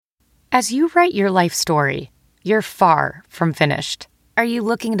As you write your life story, you're far from finished. Are you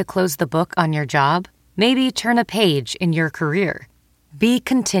looking to close the book on your job? Maybe turn a page in your career? Be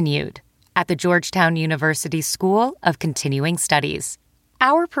continued at the Georgetown University School of Continuing Studies.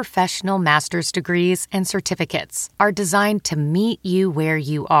 Our professional master's degrees and certificates are designed to meet you where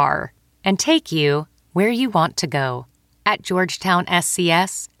you are and take you where you want to go. At Georgetown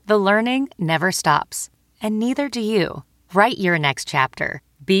SCS, the learning never stops, and neither do you. Write your next chapter.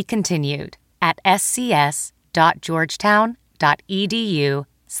 Be continued at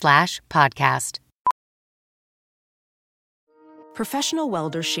scs.georgetown.edu/podcast. Professional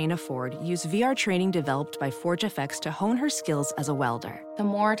welder Shayna Ford used VR training developed by ForgeFX to hone her skills as a welder. The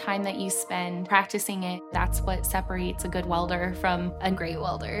more time that you spend practicing it, that's what separates a good welder from a great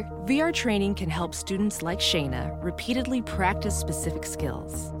welder. VR training can help students like Shayna repeatedly practice specific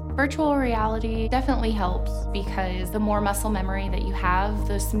skills. Virtual reality definitely helps because the more muscle memory that you have,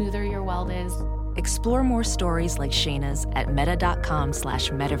 the smoother your weld is. Explore more stories like Shayna's at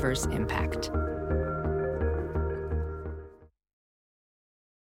meta.com/metaverseimpact.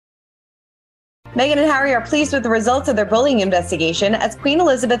 Meghan and Harry are pleased with the results of their bullying investigation as Queen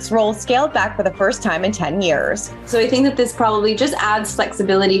Elizabeth's role scaled back for the first time in 10 years. So I think that this probably just adds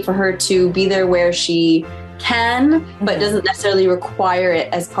flexibility for her to be there where she can, but doesn't necessarily require it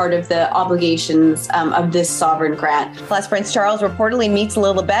as part of the obligations of this sovereign grant. Plus, Prince Charles reportedly meets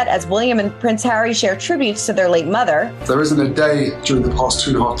Lilibet as William and Prince Harry share tributes to their late mother. There isn't a day during the past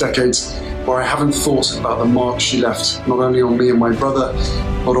 2.5 decades where I haven't thought about the mark she left, not only on me and my brother,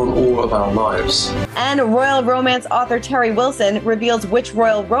 but on all of our lives. And royal romance author Terry Wilson reveals which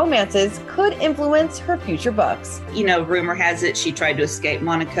royal romances could influence her future books. You know, rumor has it she tried to escape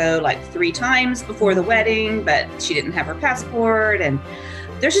Monaco like 3 times before the wedding, but she didn't have her passport. And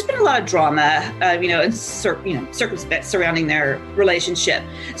there's just been a lot of drama, and circumspect surrounding their relationship.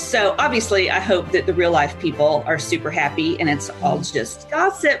 So obviously, I hope that the real life people are super happy and it's all just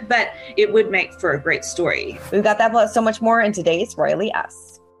gossip, but it would make for a great story. We've got that plus so much more in today's Royally Us.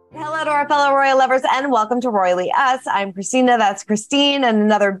 Hello to our fellow royal lovers and welcome to Royally Us. I'm Christina, that's Christine, and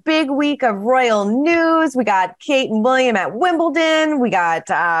another big week of royal news. We got Kate and William at Wimbledon. We got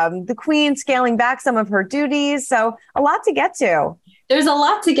the Queen scaling back some of her duties. So a lot to get to. There's a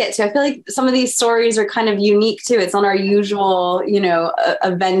lot to get to. I feel like some of these stories are kind of unique too. It's on our usual,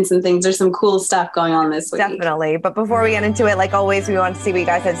 events and things. There's some cool stuff going on this week. Definitely. But before we get into it, like always, we want to see what you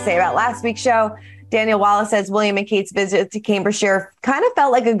guys had to say about last week's show. Daniel Wallace says William and Kate's visit to Cambridgeshire kind of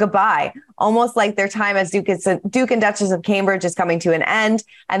felt like a goodbye, almost like their time as Duke and Duchess of Cambridge is coming to an end,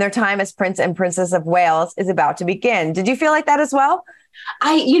 and their time as Prince and Princess of Wales is about to begin. Did you feel like that as well?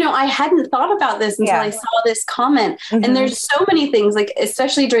 I hadn't thought about this until I saw this comment. Mm-hmm. And there's so many things, like,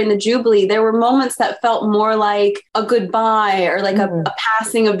 especially during the Jubilee, there were moments that felt more like a goodbye or like a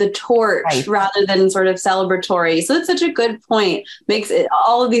passing of the torch rather than sort of celebratory. So it's such a good point. Makes it,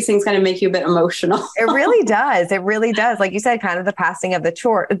 all of these things kind of make you a bit emotional. It really does. It really does. Like you said, kind of the passing of the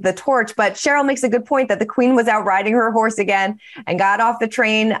torch. But Cheryl makes a good point that the Queen was out riding her horse again and got off the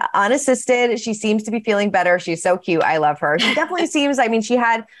train unassisted. She seems to be feeling better. She's so cute. I love her. She definitely seems, she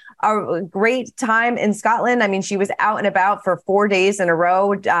had a great time in Scotland. She was out and about for 4 days in a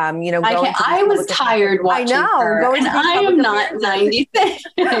row. I was tired watching her. I am not 96.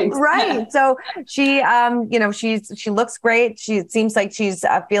 Right. So she, she looks great. It seems like she's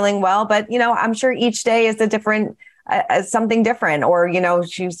feeling well, but I'm sure each day is a different something different, or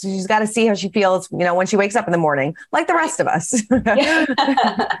she's got to see how she feels when she wakes up in the morning, like the rest of us.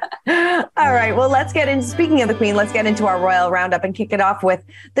 All right, well, let's get into, speaking of the Queen, let's get into our royal roundup and kick it off with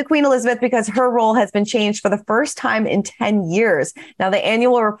the Queen Elizabeth, because her role has been changed for the first time in 10 years. Now, the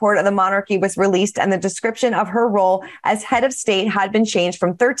annual report of the monarchy was released, and the description of her role as head of state had been changed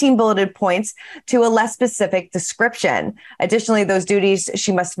from 13 bulleted points to a less specific description. Additionally, those duties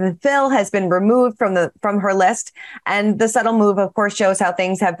she must fulfill has been removed from her list. And the subtle move, of course, shows how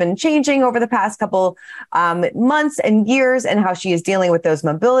things have been changing over the past couple months and years, and how she is dealing with those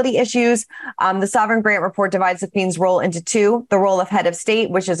mobility issues. The Sovereign Grant Report divides the Queen's role into two: the role of head of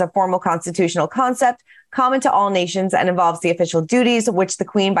state, which is a formal constitutional concept common to all nations and involves the official duties which the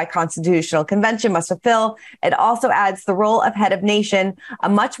Queen by constitutional convention must fulfill. It also adds the role of head of nation, a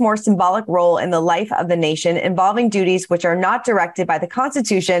much more symbolic role in the life of the nation, involving duties which are not directed by the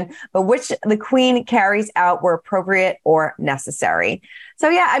Constitution, but which the Queen carries out where appropriate or necessary. So,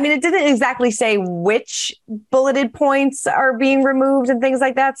 yeah, it didn't exactly say which bulleted points are being removed and things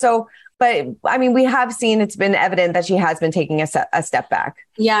like that. So, but we have seen, it's been evident that she has been taking a step back.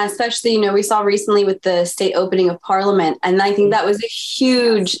 Yeah, especially, we saw recently with the state opening of Parliament. And I think that was a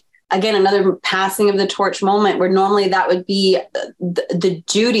huge again, another passing of the torch moment where normally that would be the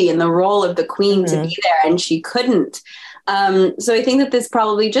duty and the role of the queen to be there, and she couldn't. So I think that this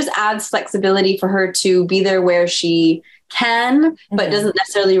probably just adds flexibility for her to be there where she can, but doesn't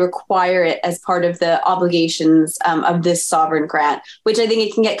necessarily require it as part of the obligations of this sovereign grant, which I think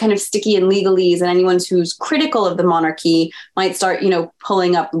it can get kind of sticky in legalese, and anyone who's critical of the monarchy might start,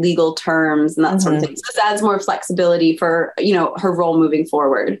 pulling up legal terms and that sort of thing. So this adds more flexibility for, her role moving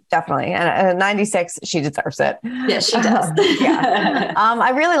forward. Definitely. And at 96, she deserves it. Yes, she does.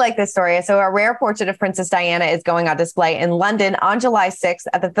 I really like this story. So a rare portrait of Princess Diana is going on display in London on July 6th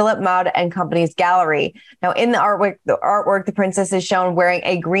at the Philip Maud and Company's gallery. Now, in the artwork, the princess is shown wearing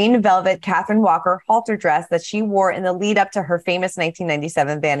a green velvet Catherine Walker halter dress that she wore in the lead up to her famous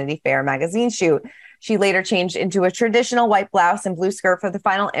 1997 Vanity Fair magazine shoot. She later changed into a traditional white blouse and blue skirt for the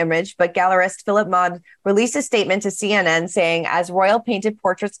final image, but gallerist Philip Maud released a statement to CNN saying, as royal painted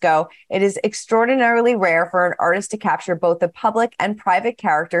portraits go, it is extraordinarily rare for an artist to capture both the public and private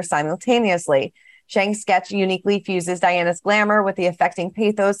character simultaneously. Shang's sketch uniquely fuses Diana's glamour with the affecting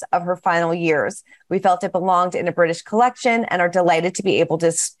pathos of her final years. We felt it belonged in a British collection and are delighted to be able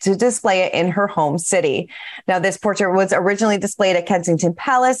to display it in her home city. Now, this portrait was originally displayed at Kensington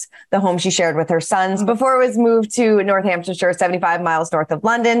Palace, the home she shared with her sons, before it was moved to Northamptonshire, 75 miles north of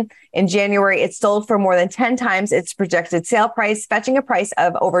London. In January, it sold for more than 10 times its projected sale price, fetching a price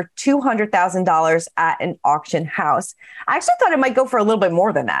of over $200,000 at an auction house. I actually thought it might go for a little bit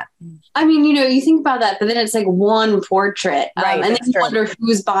more than that. I mean, you think about that, but then it's like one portrait. Right, and then you wonder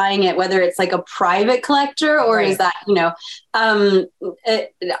who's buying it, whether it's like a private collector or is that,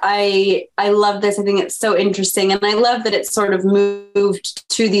 I love this. I think it's so interesting. And I love that it's sort of moved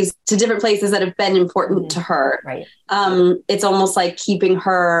to different places that have been important to her. Right. It's almost like keeping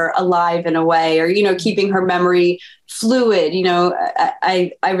her alive in a way, or, keeping her memory fluid.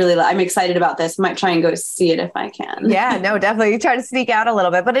 I'm excited about this. Might try and go see it if I can. Yeah, no, definitely. You try to sneak out a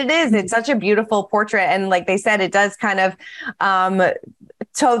little bit, but it's such a beautiful portrait. And like they said, it does kind of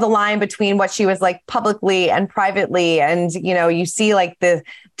toe the line between what she was like publicly and privately. And, you see like the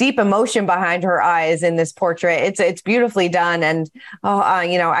deep emotion behind her eyes in this portrait. It's beautifully done. And,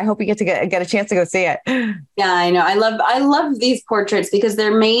 I hope you get a chance to go see it. Yeah, I know. I love these portraits because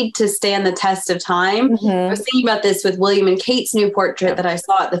they're made to stand the test of time. I was thinking about this with William and Kate's new portrait that I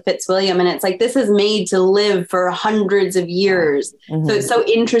saw at the Fitzwilliam. And it's like, this is made to live for hundreds of years. So it's so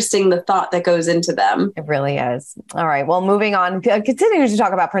interesting, the thought that goes into them. It really is. All right. Well, moving on, continuing to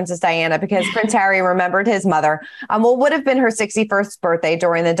talk about Princess Diana, because Prince Harry remembered his mother. What would have been her 61st birthday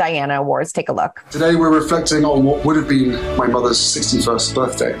during the Diana Awards. Take a look. Today we're reflecting on what would have been my mother's 61st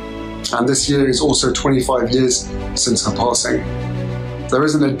birthday. And this year is also 25 years since her passing. There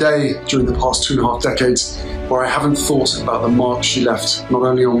isn't a day during the past 2.5 decades where I haven't thought about the mark she left, not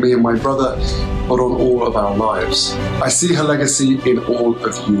only on me and my brother, but on all of our lives. I see her legacy in all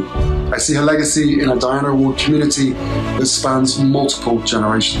of you. I see her legacy in a Diana Award community that spans multiple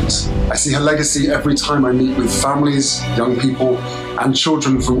generations. I see her legacy every time I meet with families, young people, and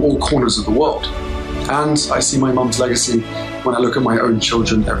children from all corners of the world. And I see my mum's legacy when I look at my own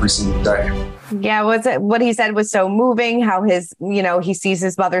children every single day. Yeah, what he said was so moving, how he sees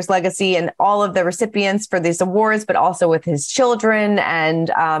his mother's legacy and all of the recipients for these awards, but also with his children.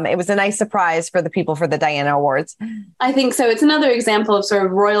 And it was a nice surprise for the people for the Diana Awards. I think so. It's another example of sort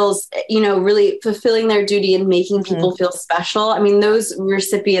of royals, really fulfilling their duty and making people feel special. I mean, those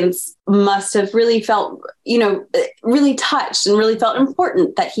recipients must have really felt, really touched and really felt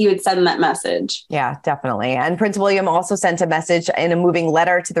important that he would send that message. Yeah, definitely. And Prince William also sent a message in a moving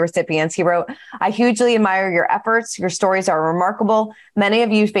letter to the recipients. He wrote, "I hugely admire your efforts. Your stories are remarkable. Many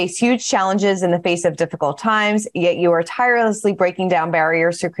of you face huge challenges in the face of difficult times, yet you are tirelessly breaking down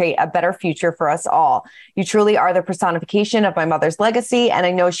barriers to create a better future for us all. You truly are the personification of my mother's legacy, and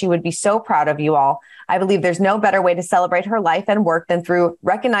I know she would be so proud of you all. I believe there's no better way to celebrate her life and work than through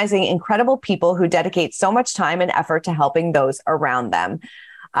recognizing incredible people who dedicate so much time and effort to helping those around them."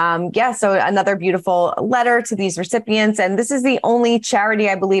 So another beautiful letter to these recipients. And this is the only charity,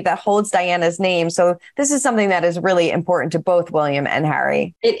 I believe, that holds Diana's name. So this is something that is really important to both William and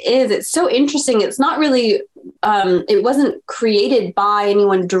Harry. It is. It's so interesting. It's not really, it wasn't created by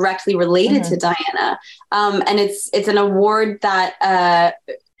anyone directly related to Diana. And it's an award that,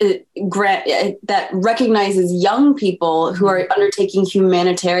 that recognizes young people who are undertaking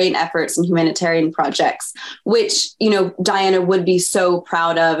humanitarian efforts and humanitarian projects, which, Diana would be so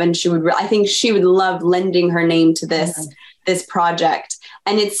proud of. And I think she would love lending her name to this project.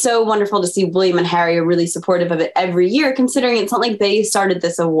 And it's so wonderful to see William and Harry are really supportive of it every year, considering it's not like they started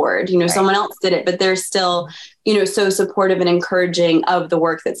this award. Someone else did it, but they're still so supportive and encouraging of the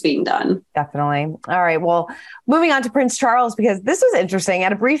work that's being done. Definitely. All right. Well, moving on to Prince Charles, because this was interesting.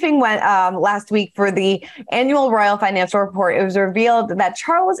 At a briefing last week for the annual Royal Financial Report, it was revealed that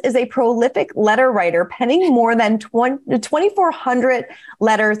Charles is a prolific letter writer, penning more than 2,400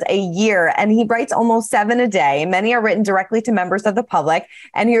 letters a year. And he writes almost 7 a day. Many are written directly to members of the public.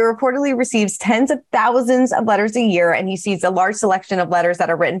 And he reportedly receives tens of thousands of letters a year. And he sees a large selection of letters that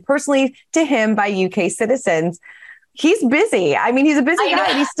are written personally to him by UK citizens. He's busy. I mean, he's a busy guy,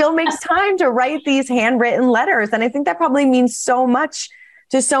 and he still makes time to write these handwritten letters. And I think that probably means so much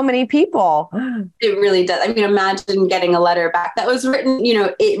to so many people. It really does. I mean, imagine getting a letter back that was written,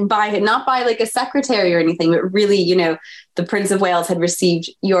 not by like a secretary or anything, but really, the Prince of Wales had received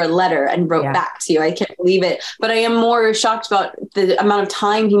your letter and wrote back to you. I can't believe it. But I am more shocked about the amount of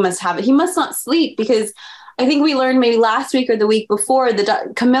time he must have. He must not sleep, because I think we learned maybe last week or the week before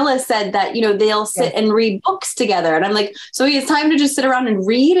that Camilla said that, they'll sit and read books together. And I'm like, so he has time to just sit around and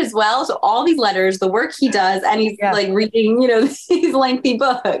read as well. So all these letters, the work he does, and he's like reading, these lengthy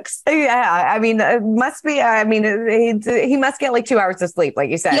books. Yeah. I mean, it must be, he must get like 2 hours of sleep,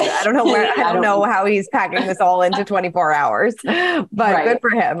 like you said. I don't know where, I don't know how he's packing this all into 24 hours, but good for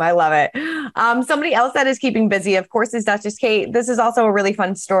him. I love it. Somebody else that is keeping busy, of course, is Duchess Kate. This is also a really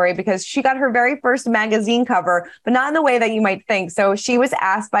fun story because she got her very first magazine cover, but not in the way that you might think. So she was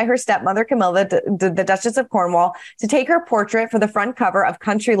asked by her stepmother, Camilla, the Duchess of Cornwall, to take her portrait for the front cover of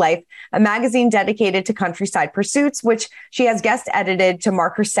Country Life, a magazine dedicated to countryside pursuits, which she has guest edited to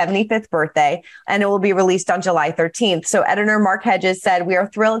mark her 75th birthday, and it will be released on July 13th. So editor Mark Hedges said, "We are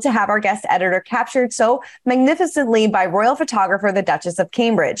thrilled to have our guest editor captured so magnificently by royal photographer, the Duchess of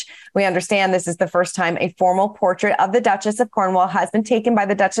Cambridge. We understand this is the first time a formal portrait of the Duchess of Cornwall has been taken by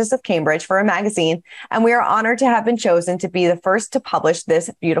the Duchess of Cambridge for a magazine, and we are honored to have been chosen to be the first to publish this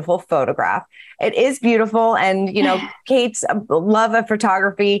beautiful photograph." It is beautiful. And, Kate's love of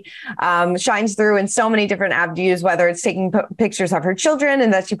photography shines through in so many different avenues, whether it's taking pictures of her children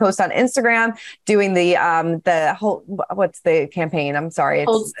and that she posts on Instagram, doing the whole, what's the campaign? I'm sorry.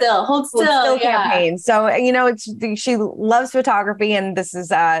 Hold still campaign. So, she loves photography, and this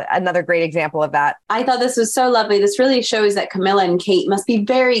is another great example of that. I thought this was so lovely. This really shows that Camilla and Kate must be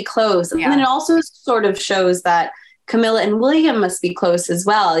very close. Yeah. And then it also sort of shows that Camilla and William must be close as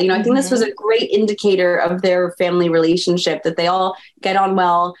well. I think this was a great indicator of their family relationship, that they all get on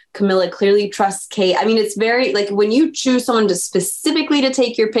well. Camilla clearly trusts Kate. I mean, it's very like when you choose someone to specifically to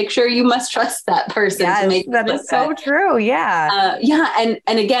take your picture, you must trust that person. Yes, to make that is so true. Yeah.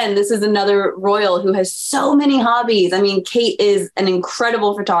 And again, this is another royal who has so many hobbies. I mean, Kate is an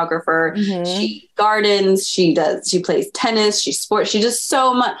incredible photographer. Mm-hmm. She gardens, she plays tennis, she sports, she does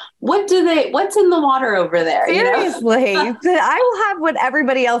so much. What's in the water over there? Seriously. I will have what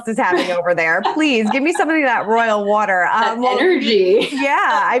everybody else is having over there. Please give me something of that royal water. Energy.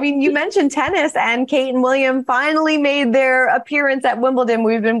 Yeah. I mean, you mentioned tennis, and Kate and William finally made their appearance at Wimbledon.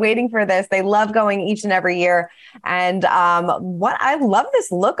 We've been waiting for this. They love going each and every year. And I love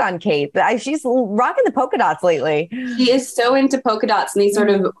this look on Kate. She's rocking the polka dots lately. She is so into polka dots and these sort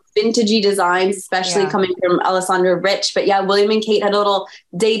of vintagey designs, especially coming from Alessandra Rich. But William and Kate had a little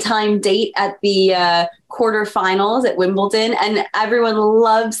daytime date at the quarterfinals at Wimbledon, and everyone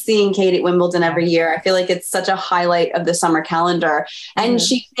loves seeing Kate at Wimbledon every year. I feel like it's such a highlight of the summer calendar. And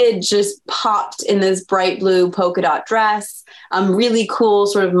she did just popped in this bright blue polka dot dress, really cool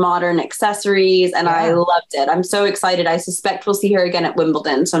sort of modern accessories, and I loved it. I'm so excited. I suspect we'll see her again at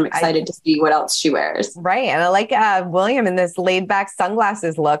Wimbledon, so I'm excited to see what else she wears. Right, and I like William in this laid back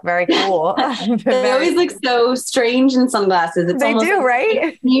sunglasses look. Very cool. They always look so strange in sunglasses. They do,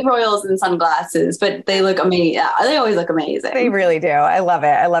 right? Royals in sunglasses, but they look amazing. Yeah, they always look amazing. They really do. I love it.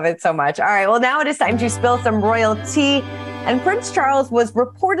 I love it so much. All right. Well, now it is time to spill some royal tea. And Prince Charles was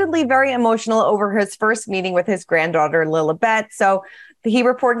reportedly very emotional over his first meeting with his granddaughter, Lilibet. So he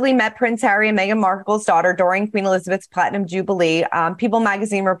reportedly met Prince Harry and Meghan Markle's daughter during Queen Elizabeth's Platinum Jubilee. People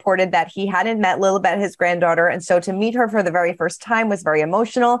magazine reported that he hadn't met Lilibet, his granddaughter, and so to meet her for the very first time was very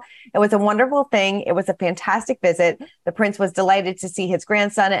emotional. It was a wonderful thing. It was a fantastic visit. The prince was delighted to see his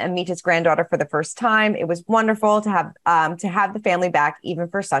grandson and meet his granddaughter for the first time. It was wonderful to have the family back, even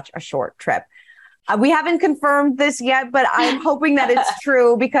for such a short trip. We haven't confirmed this yet, but I'm hoping that it's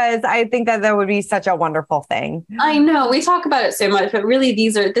true because I think that would be such a wonderful thing. I know we talk about it so much, but really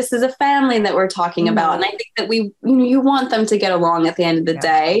this is a family that we're talking about. And I think that you want them to get along at the end of the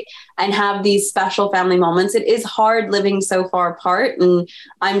day and have these special family moments. It is hard living so far apart. And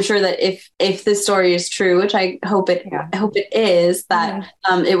I'm sure that if this story is true, which I hope it is, that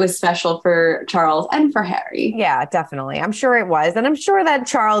it was special for Charles and for Harry. Yeah, definitely. I'm sure it was. And I'm sure that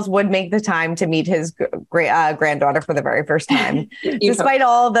Charles would make the time to meet his granddaughter for the very first time. Despite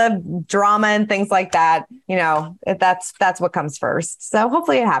all the drama and things like that, that's what comes first. So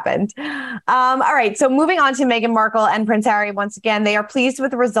hopefully it happened. All right. So moving on to Meghan Markle and Prince Harry. Once again, they are pleased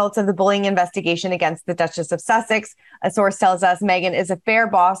with the results of the bullying investigation against the Duchess of Sussex. A source tells us Meghan is a fair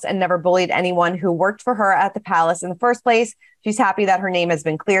boss and never bullied anyone who worked for her at the palace in the first place. She's happy that her name has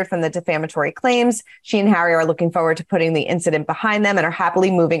been cleared from the defamatory claims. She and Harry are looking forward to putting the incident behind them and are happily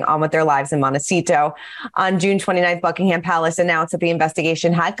moving on with their lives in Montecito. On June 29th, Buckingham Palace announced that the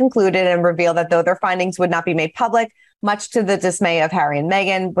investigation had concluded and revealed that though their findings would not be made public, much to the dismay of Harry and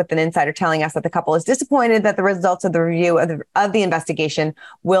Meghan, with an insider telling us that the couple is disappointed that the results of the review of the investigation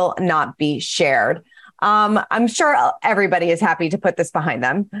will not be shared. I'm sure everybody is happy to put this behind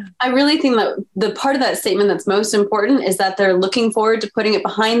them. I really think that the part of that statement that's most important is that they're looking forward to putting it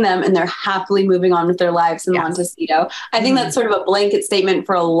behind them and they're happily moving on with their lives in Montecito. I think that's sort of a blanket statement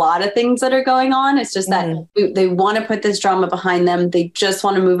for a lot of things that are going on. It's just that they want to put this drama behind them. They just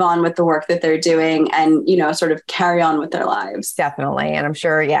want to move on with the work that they're doing and, sort of carry on with their lives. Definitely. And I'm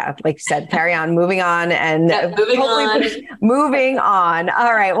sure, like you said, carry on, moving on and moving on.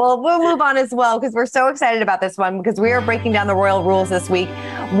 All right. Well, we'll move on as well because we're so excited about this one because we are breaking down the royal rules this week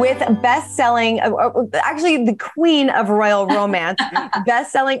with best-selling, actually the queen of royal romance,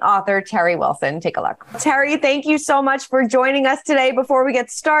 best-selling author Terry Wilson. Take a look. Terry, thank you so much for joining us today. Before we get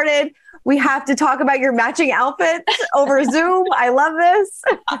started, we have to talk about your matching outfits over Zoom. I love this.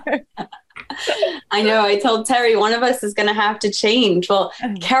 I know. I told Terry one of us is going to have to change. Well,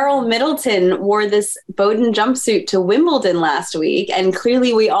 Carol Middleton wore this Bowden jumpsuit to Wimbledon last week, and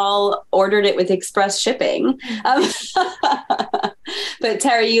clearly we all ordered it with express shipping. But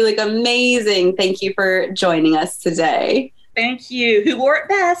Terry, you look amazing. Thank you for joining us today. Thank you. Who wore it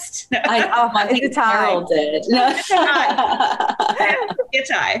best? I think Carol did. Good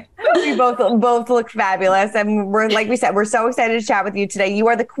tie. We both look fabulous. And we're, like we said, we're so excited to chat with you today. You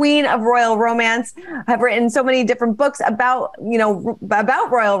are the queen of royal romance, have written so many different books about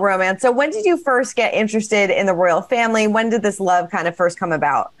royal romance. So when did you first get interested in the royal family? When did this love kind of first come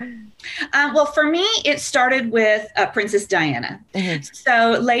about? Well, for me, it started with Princess Diana.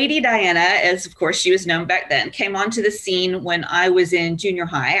 So Lady Diana, as of course she was known back then, came onto the scene when I was in junior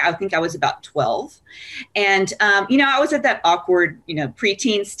high. I think I was about 12. And, I was at that awkward,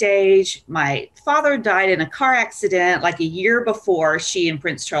 preteen stage. My father died in a car accident like a year before she and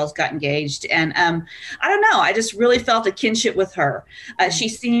Prince Charles got engaged. And I don't know, I just really felt a kinship with her. She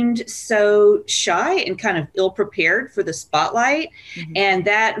seemed so shy and kind of ill-prepared for the spotlight. And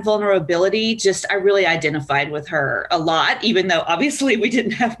that vulnerability, I really identified with her a lot, even though obviously we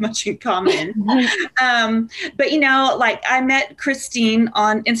didn't have much in common. But, I met Christine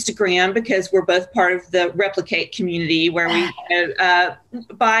on Instagram because we're both part of the Replicate community where we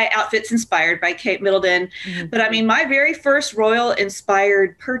buy outfits inspired by Kate Middleton. But I mean, my very first royal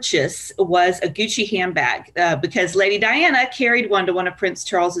inspired purchase was a Gucci handbag because Lady Diana carried one to one of Prince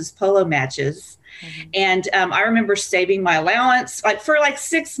Charles's polo matches. And I remember saving my allowance for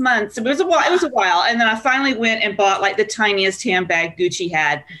 6 months. It was a while. And then I finally went and bought the tiniest handbag Gucci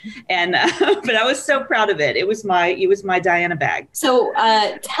had. And but I was so proud of it. It was my Diana bag. So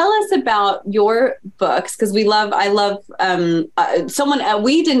tell us about your books, because we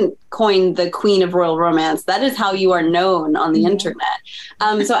didn't coin the Queen of Royal Romance. That is how you are known on the internet.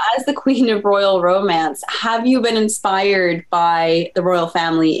 So as the Queen of Royal Romance, have you been inspired by the royal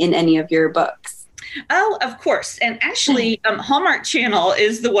family in any of your books? Oh, of course. And actually, Hallmark Channel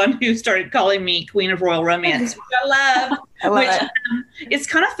is the one who started calling me Queen of Royal Romance, which I love. It's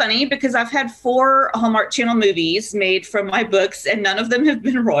kind of funny because I've had 4 Hallmark Channel movies made from my books and none of them have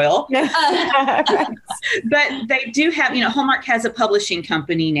been royal. But they do have, Hallmark has a publishing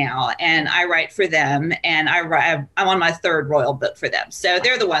company now and I write for them and I'm on my 3rd royal book for them. So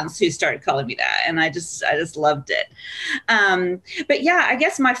they're the ones who started calling me that. And I just loved it. But yeah, I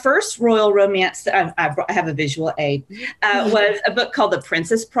guess my first royal romance that I have a visual aid was a book called The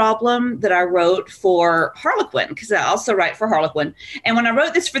Princess Problem that I wrote for Harlequin because I also write for Harlequin. And when I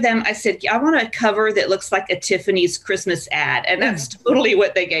wrote this for them, I said, I want a cover that looks like a Tiffany's Christmas ad. And that's totally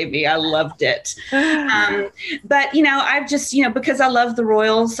what they gave me. I loved it. But, I've just, because I love the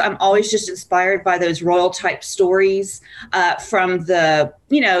royals, I'm always just inspired by those royal type stories from the,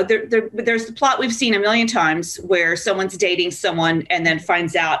 there's the plot we've seen a million times where someone's dating someone and then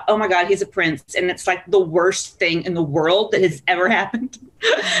finds out, oh my God, he's a prince. And it's like the worst thing in the world that has ever happened.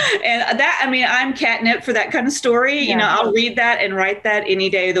 And that, I mean, I'm catnip for that kind of story. You know, I'll read that and write that any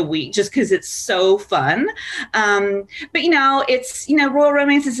day of the week just because it's so fun. But, you know, it's, you know, royal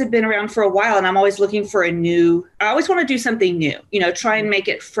romances have been around for a while, and I'm always looking for I always want to do something new, you know, try and make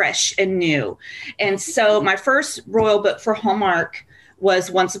it fresh and new. And so my first royal book for Hallmark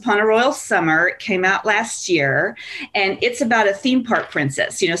was Once Upon a Royal Summer. It came out last year, and it's about a theme park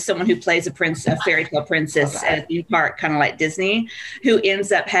princess, you know, someone who plays a fairy tale princess at a theme park, kind of like Disney, who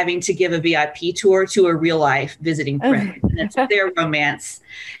ends up having to give a VIP tour to a real life visiting prince. And it's their romance.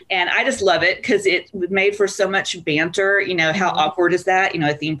 And I just love it because it made for so much banter. You know, how awkward is that? You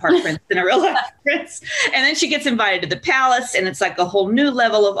know, a theme park prince and a real life prince. And then she gets invited to the palace, and it's like a whole new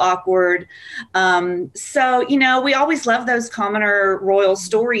level of awkward. So, you know, we always love those commoner royal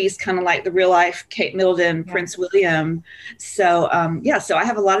stories, kind of like the real life Kate Middleton, Prince William. So, so I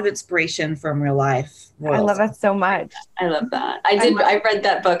have a lot of inspiration from real life. I love it so much. I love that. I read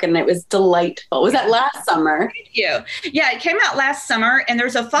that book and it was delightful. Was that last summer? Thank you. Yeah, it came out last summer, and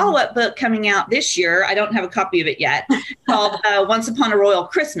there's a follow-up book coming out this year. I don't have a copy of it yet, called Once Upon a Royal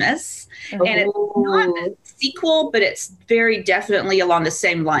Christmas. And it's not a sequel, but it's very definitely along the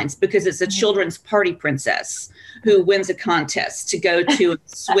same lines because it's a children's party princess who wins a contest to go to a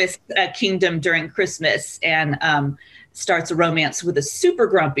Swiss kingdom during Christmas and starts a romance with a super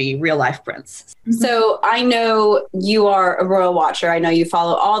grumpy real life prince. So I know you are a royal watcher. I know you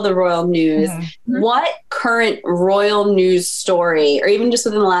follow all the royal news. What current royal news story, or even just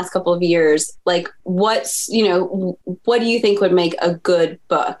within the last couple of years, like what do you think would make a good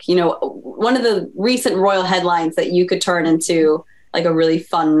book? You know, one of the recent royal headlines that you could turn into like a really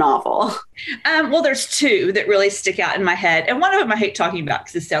fun novel. Well, there's two that really stick out in my head. And one of them I hate talking about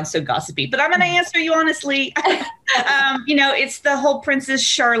because it sounds so gossipy, but I'm going to answer you honestly. You know, it's the whole Princess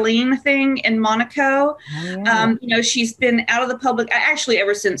Charlene thing in Monaco. You know, she's been out of the public, actually,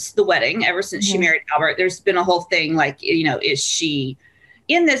 ever since the wedding, ever since she married Albert. There's been a whole thing like, you know, is she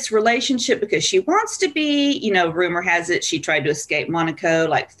in this relationship because she wants to be? You know, rumor has it she tried to escape Monaco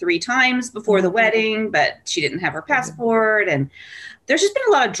like 3 times before the wedding, but she didn't have her passport. And there's just been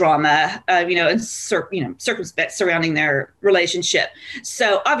a lot of drama, you know, and circumspect surrounding their relationship.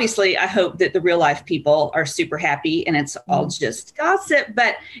 So obviously, I hope that the real life people are super happy and it's all just gossip,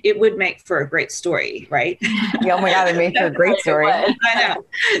 but it would make for a great story, right? Oh my God, it made for a great story. I know.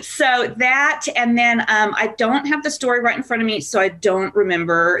 So that, and then I don't have the story right in front of me, so I don't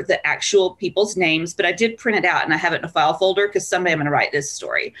remember the actual people's names, but I did print it out and I have it in a file folder because someday I'm going to write this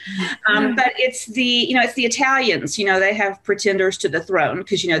story. But it's the Italians, you know, they have pretenders to the throne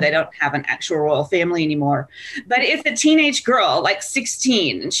because, you know, they don't have an actual royal family anymore. But it's a teenage girl, like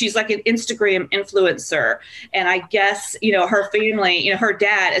 16, and she's like an Instagram influencer. And I guess, you know, her family, you know, her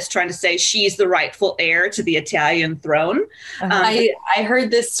dad is trying to say she's the rightful heir to the Italian throne. I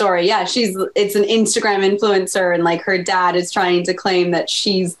heard this story. Yeah, it's an Instagram influencer, and like her dad is trying to claim that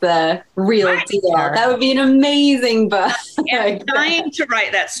she's the real deal. That would be an amazing book. And I'm dying to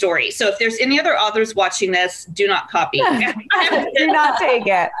write that story. So if there's any other authors watching this, do not copy. Do not take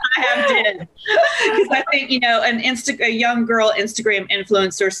it. I have did. Because I think, you know, a young girl Instagram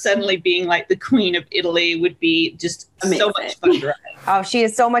influencer suddenly being like the queen of Italy would be just amazing. So much fun to write. Oh, she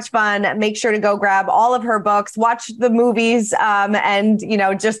is so much fun. Make sure to go grab all of her books, watch the movies, and, you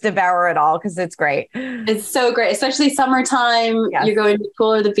know, just devour it all because it's great. It's so great, especially summertime. Yes. You're going to the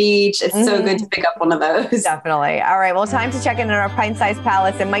pool or the beach. It's so good to pick up one of those. Definitely. All right. Well, time to check in our pint-sized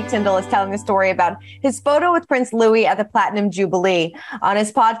palace. And Mike Tindall is telling a story about his photo with Prince Louis at the Platinum Jubilee. On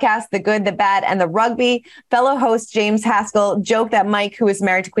his podcast, The Good, the Bad, and the Rugby, fellow host James Haskell joked that Mike, who is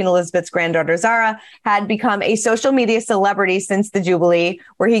married to Queen Elizabeth's granddaughter Zara, had become a social media celebrity since the Jubilee,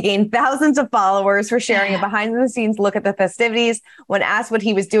 where he gained thousands of followers for sharing a behind-the-scenes look at the festivities. When asked what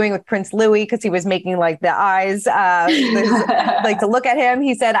he was doing with Prince Louis, because he was making like the eyes, like to look at him,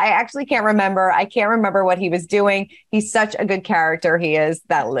 he said, I actually can't remember. I can't remember what he was doing. He's such a good character. He is,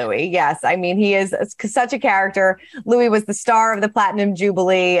 that Louis. Yes. I mean, he is such a character. Louis was the star of the Platinum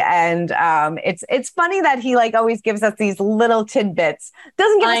Jubilee. And it's funny that he like always gives us these little tidbits.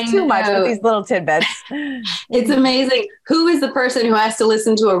 Doesn't give us too much, but these little tidbits. It's amazing. Who is the person who has to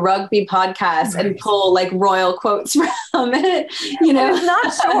listen to a rugby podcast and pull like royal quotes from it? You know, it's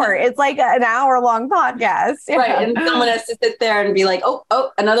not short. It's like an hour-long podcast. Right. And someone has to sit there and be like,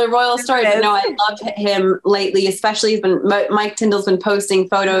 oh, another royal story. But no, I love him lately, especially Mike Tindall's been posting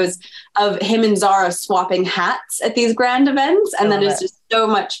photos of him and Zara swapping hats at these grand events. And then it's just so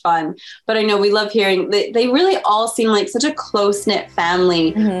much fun. But I know we love hearing they really all seem like such a close-knit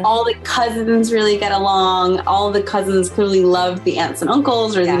family. All the cousins really get along. All the cousins clearly love the aunts and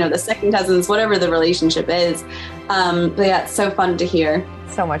uncles, or the second cousins, whatever the relationship is. But yeah, it's so fun to hear.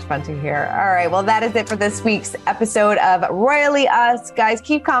 So much fun to hear. All right. Well, that is it for this week's episode of Royally Us. Guys,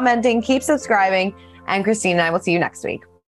 keep commenting, keep subscribing, and Christine and I will see you next week.